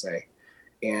you want to say.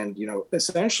 And,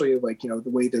 essentially, the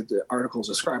way that the articles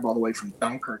describe all the way from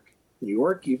Dunkirk, New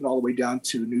York, even all the way down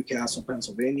to Newcastle,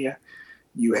 Pennsylvania,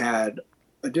 you had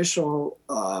additional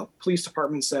police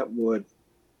departments that would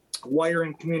wire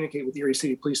and communicate with the Erie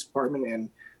City Police Department and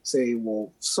say,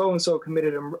 well, so-and-so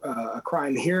committed a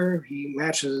crime here. He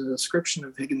matches the description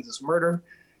of Higgins's murder.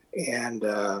 And,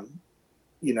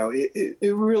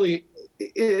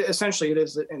 essentially it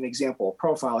is an example of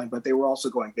profiling, but they were also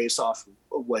going based off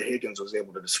of what Higgins was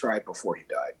able to describe before he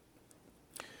died.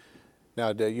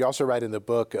 Now, you also write in the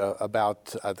book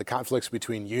about the conflicts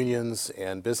between unions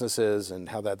and businesses and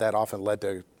how that often led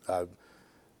to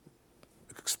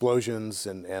explosions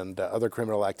and other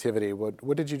criminal activity.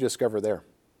 What did you discover there?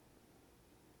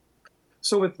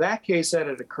 So with that case that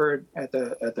had occurred at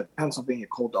the Pennsylvania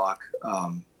coal dock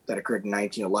that occurred in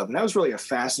 1911, that was really a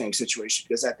fascinating situation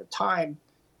because at the time,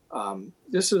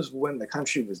 this is when the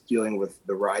country was dealing with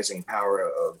the rising power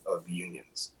of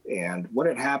unions. And what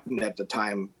had happened at the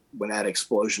time when that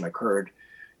explosion occurred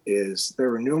is there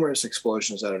were numerous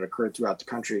explosions that had occurred throughout the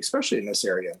country, especially in this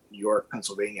area, New York,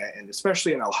 Pennsylvania, and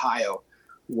especially in Ohio,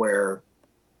 where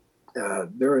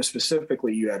there was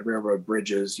specifically, you had railroad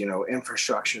bridges,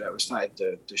 infrastructure that was tied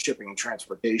to shipping and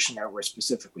transportation that were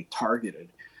specifically targeted.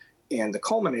 And the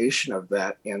culmination of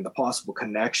that and the possible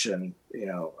connection,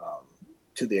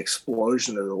 to the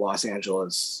explosion of the Los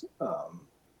Angeles,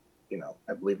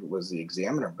 I believe it was the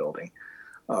Examiner building,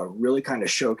 really kind of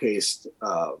showcased,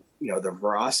 the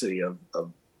veracity of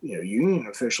union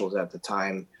officials at the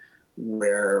time,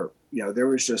 where, there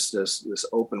was just this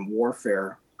open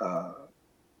warfare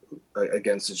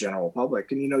against the general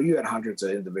public. And, you had hundreds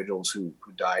of individuals who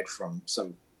died from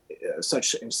some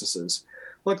such instances.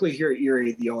 Luckily here at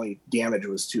Erie, the only damage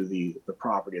was to the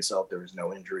property itself. There was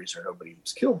no injuries or nobody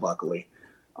was killed, luckily.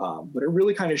 But it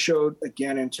really kind of showed,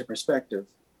 again, into perspective,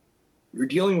 you're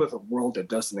dealing with a world that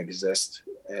doesn't exist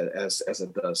as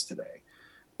it does today.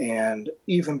 And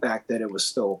even back then, it was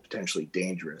still potentially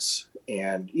dangerous.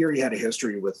 And Erie had a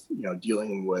history with,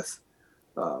 dealing with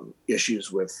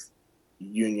issues with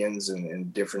unions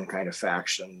and different kind of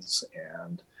factions.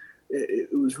 And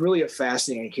it was really a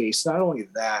fascinating case. Not only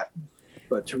that,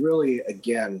 but to really,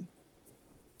 again,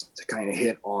 to kind of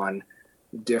hit on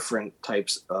different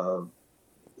types of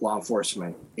law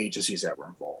enforcement agencies that were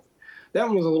involved. That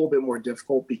one was a little bit more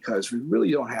difficult because we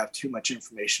really don't have too much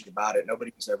information about it.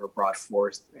 Nobody was ever brought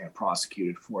forth and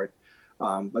prosecuted for it.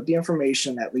 But the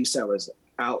information, at least that was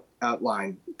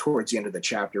outlined towards the end of the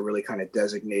chapter, really kind of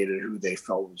designated who they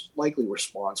felt was likely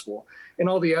responsible. And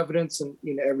all the evidence and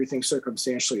everything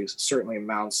circumstantially certainly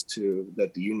amounts to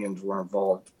that the unions were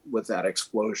involved with that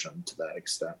explosion to that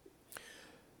extent.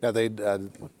 Now,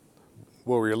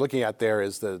 what we're looking at there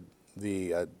is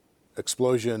the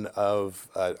explosion of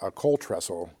a coal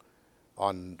trestle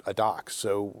on a dock.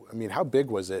 So, how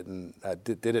big was it, and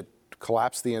did it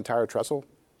collapse the entire trestle?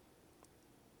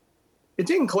 It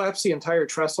didn't collapse the entire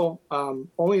trestle.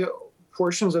 Only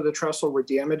portions of the trestle were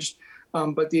damaged,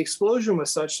 but the explosion was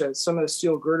such that some of the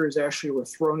steel girders actually were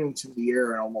thrown into the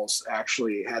air, and almost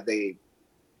actually, had they,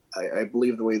 I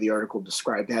believe the way the article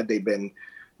described, had they been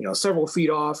several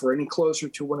feet off or any closer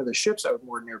to one of the ships that was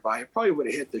more nearby, it probably would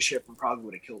have hit the ship and probably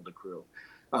would have killed the crew.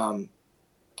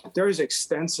 There is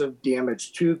extensive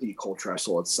damage to the coal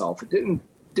trestle itself. It didn't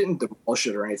demolish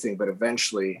it or anything, but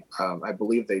eventually, I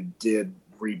believe they did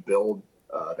rebuild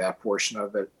that portion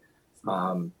of it.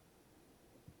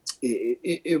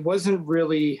 It wasn't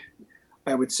really,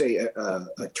 I would say,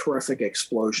 a terrific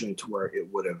explosion to where it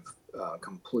would have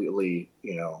completely,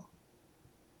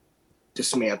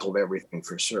 dismantled everything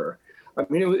for sure.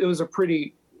 It was a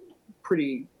pretty,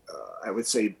 I would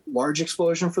say, large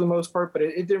explosion for the most part, but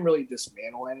it didn't really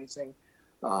dismantle anything.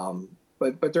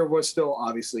 But there was still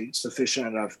obviously sufficient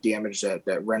enough damage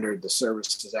that rendered the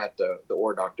services at the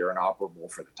ore dock inoperable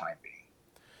for the time being.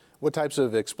 What types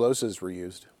of explosives were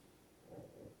used?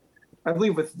 I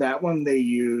believe with that one they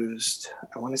used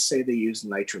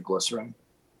nitroglycerin.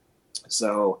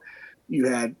 So you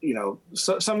had,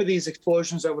 some of these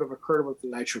explosions that would have occurred with the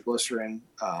nitroglycerin,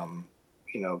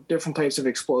 different types of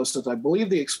explosives. I believe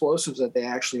the explosives that they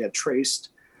actually had traced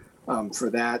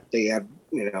for that, they had,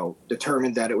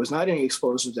 determined that it was not any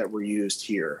explosives that were used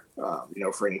here,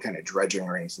 for any kind of dredging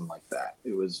or anything like that.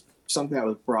 It was something that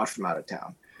was brought from out of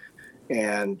town.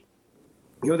 And,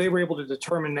 they were able to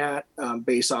determine that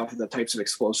based off of the types of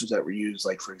explosives that were used,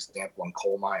 like, for example, in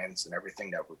coal mines and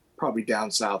everything that were probably down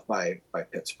south by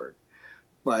Pittsburgh.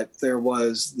 But there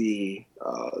was the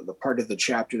part of the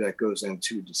chapter that goes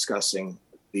into discussing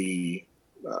the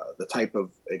type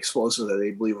of explosive that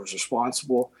they believe was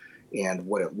responsible and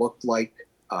what it looked like.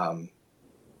 And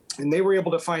they were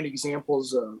able to find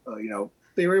examples of,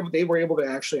 they were able to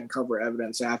actually uncover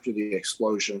evidence after the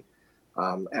explosion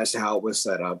as to how it was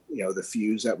set up, the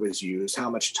fuse that was used,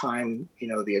 how much time,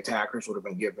 the attackers would have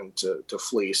been given to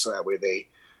flee. So that way they,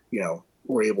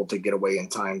 were able to get away in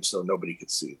time so nobody could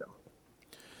see them.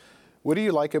 What do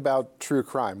you like about true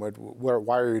crime?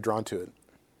 Why are you drawn to it?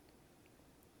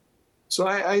 So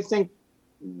I think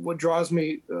what draws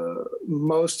me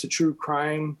most to true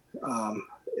crime,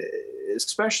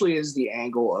 especially, is the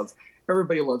angle of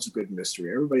everybody loves a good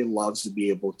mystery. Everybody loves to be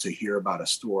able to hear about a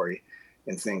story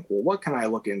and think, well, what can I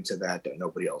look into that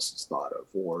nobody else has thought of?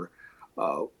 Or,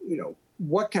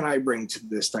 what can I bring to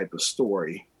this type of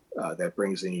story that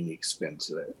brings a unique spin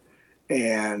to it?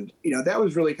 And, that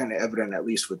was really kind of evident, at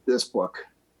least with this book,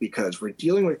 because we're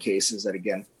dealing with cases that,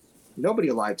 again, nobody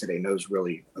alive today knows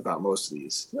really about most of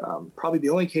these. Probably the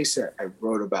only case that I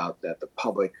wrote about that the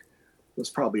public was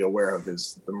probably aware of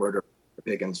is the murder of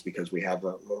Piggins, because we have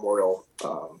a memorial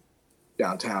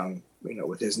downtown,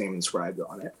 with his name inscribed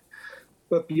on it.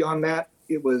 But beyond that,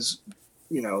 it was,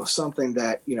 something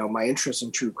that, my interest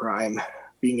in true crime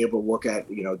being able to look at,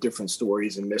 different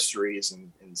stories and mysteries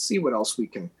and see what else we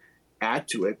can add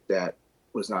to it that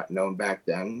was not known back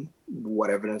then, what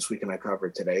evidence we can uncover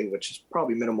today, which is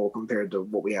probably minimal compared to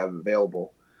what we have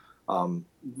available,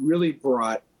 really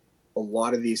brought a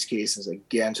lot of these cases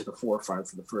again to the forefront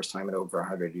for the first time in over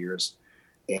 100 years.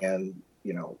 And,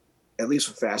 at least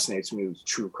what fascinates me with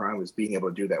true crime was being able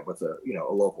to do that with a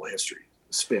local history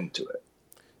spin to it.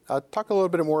 Talk a little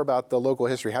bit more about the local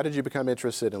history. How did you become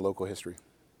interested in local history?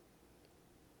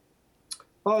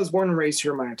 Well, I was born and raised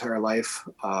here my entire life.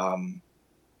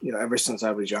 Ever since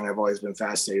I was young, I've always been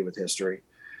fascinated with history.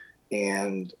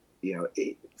 And,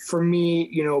 for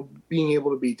me, being able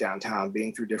to be downtown,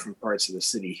 being through different parts of the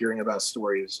city, hearing about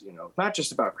stories, not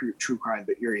just about true crime,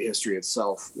 but Erie history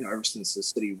itself, ever since the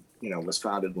city, was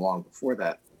founded long before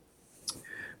that,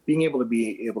 being able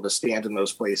to stand in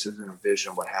those places and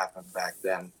envision what happened back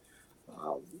then.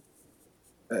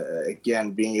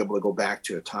 Again, being able to go back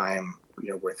to a time,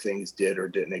 where things did or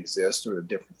didn't exist, or the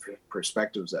different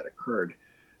perspectives that occurred.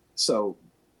 So,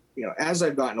 as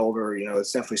I've gotten older,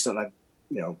 it's definitely something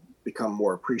I've, become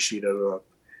more appreciative of.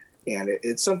 And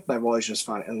it's something I've always just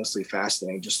found endlessly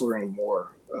fascinating, just learning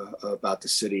more about the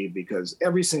city, because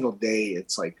every single day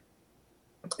it's like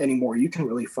anymore, you can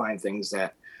really find things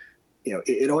that,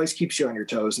 it always keeps you on your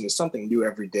toes, and it's something new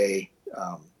every day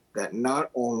that not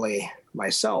only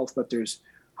myself, but there's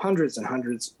hundreds and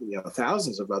hundreds,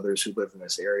 thousands of others who live in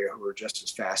this area who are just as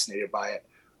fascinated by it,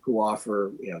 who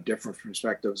offer, different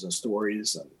perspectives and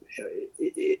stories. And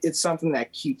it's something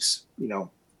that keeps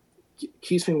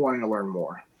me wanting to learn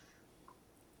more.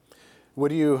 What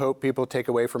do you hope people take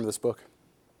away from this book?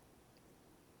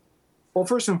 Well,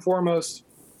 first and foremost,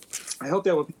 I hope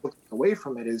that what people take away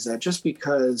from it is that just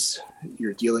because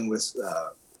you're dealing with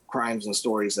crimes and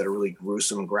stories that are really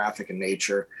gruesome and graphic in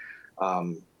nature,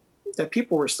 that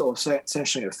people were still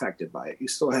essentially affected by it. You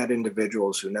still had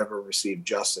individuals who never received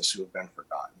justice who have been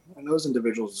forgotten, and those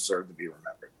individuals deserve to be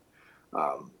remembered.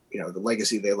 The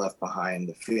legacy they left behind,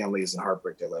 the families and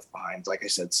heartbreak they left behind, like I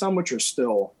said, some which are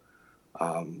still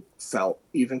felt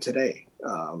even today.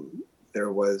 I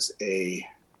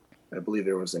believe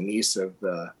there was a niece of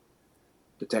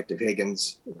Detective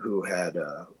Higgins who had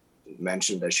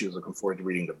mentioned that she was looking forward to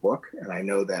reading the book. And I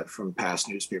know that from past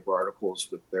newspaper articles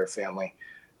with their family,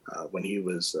 when he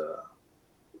was,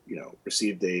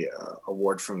 received a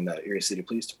award from the Erie City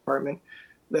Police Department,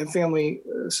 that family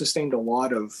sustained a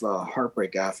lot of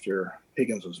heartbreak after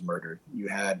Higgins was murdered. You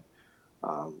had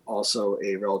also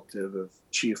a relative of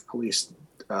Police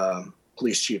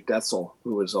Chief Detzel,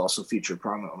 who was also featured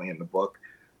prominently in the book.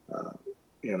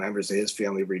 Members of his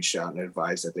family reached out and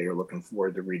advised that they are looking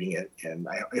forward to reading it. And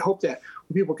I hope that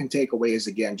what people can take away is,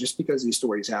 again, just because these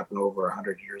stories happened over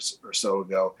 100 years or so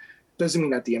ago, doesn't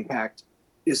mean that the impact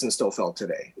isn't still felt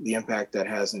today. The impact that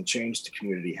hasn't changed the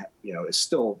community, is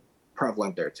still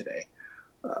prevalent there today.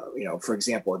 For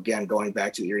example, again, going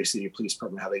back to the Erie City Police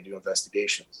Department, how they do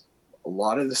investigations. A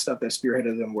lot of the stuff that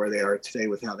spearheaded them where they are today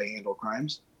with how they handle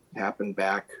crimes happened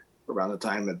back around the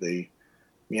time of the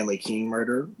Manly King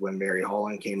murder, when Mary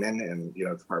Holland came in and,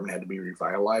 the department had to be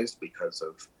revitalized because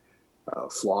of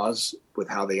flaws with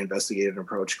how they investigated and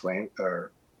approached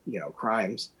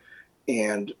crimes.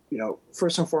 And,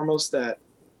 first and foremost, that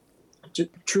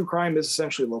true crime is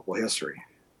essentially local history.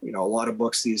 A lot of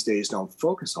books these days don't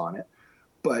focus on it,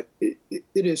 but it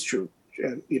is true.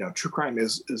 True crime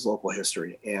is local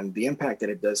history, and the impact that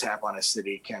it does have on a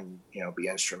city can, be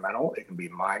instrumental. It can be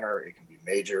minor, it can be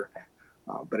major,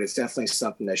 but it's definitely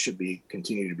something that should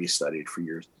continue to be studied for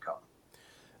years to come.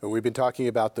 We've been talking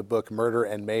about the book Murder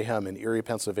and Mayhem in Erie,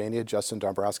 Pennsylvania. Justin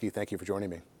Dombrowski, thank you for joining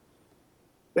me.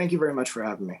 Thank you very much for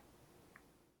having me.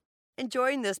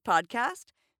 Enjoying this podcast?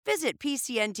 Visit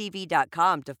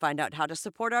PCNTV.com to find out how to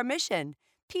support our mission.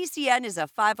 PCN is a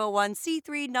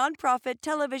 501c3 nonprofit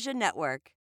television network.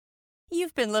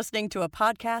 You've been listening to a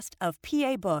podcast of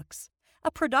PA Books, a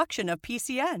production of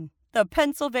PCN, the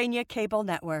Pennsylvania Cable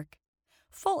Network.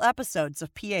 Full episodes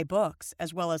of PA Books,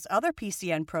 as well as other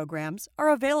PCN programs, are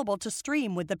available to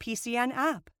stream with the PCN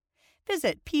app.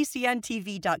 Visit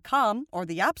PCNTV.com or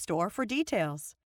the App Store for details.